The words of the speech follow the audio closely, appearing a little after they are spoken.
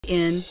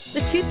In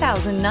the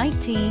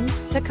 2019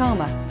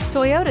 Tacoma.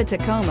 Toyota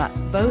Tacoma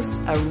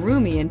boasts a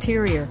roomy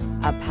interior,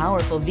 a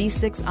powerful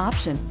V6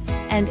 option,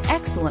 and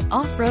excellent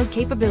off-road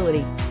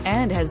capability,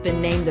 and has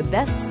been named the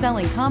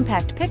best-selling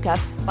compact pickup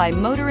by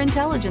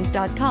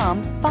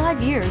MotorIntelligence.com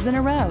 5 years in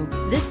a row.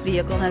 This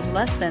vehicle has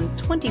less than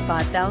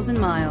 25,000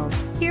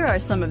 miles. Here are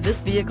some of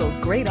this vehicle's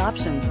great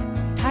options: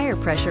 tire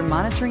pressure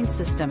monitoring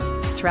system,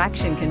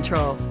 traction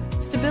control,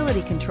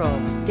 stability control,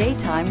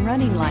 daytime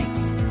running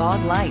lights,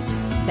 fog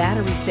lights,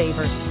 battery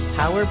saver,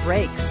 power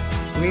brakes,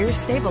 rear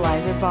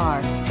stabilizer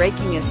bar,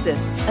 braking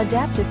assist,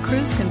 adaptive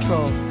cruise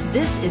control.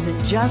 This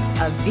isn't just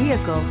a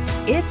vehicle,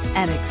 it's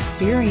an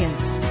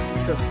experience.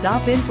 So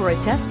stop in for a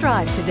test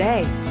drive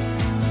today.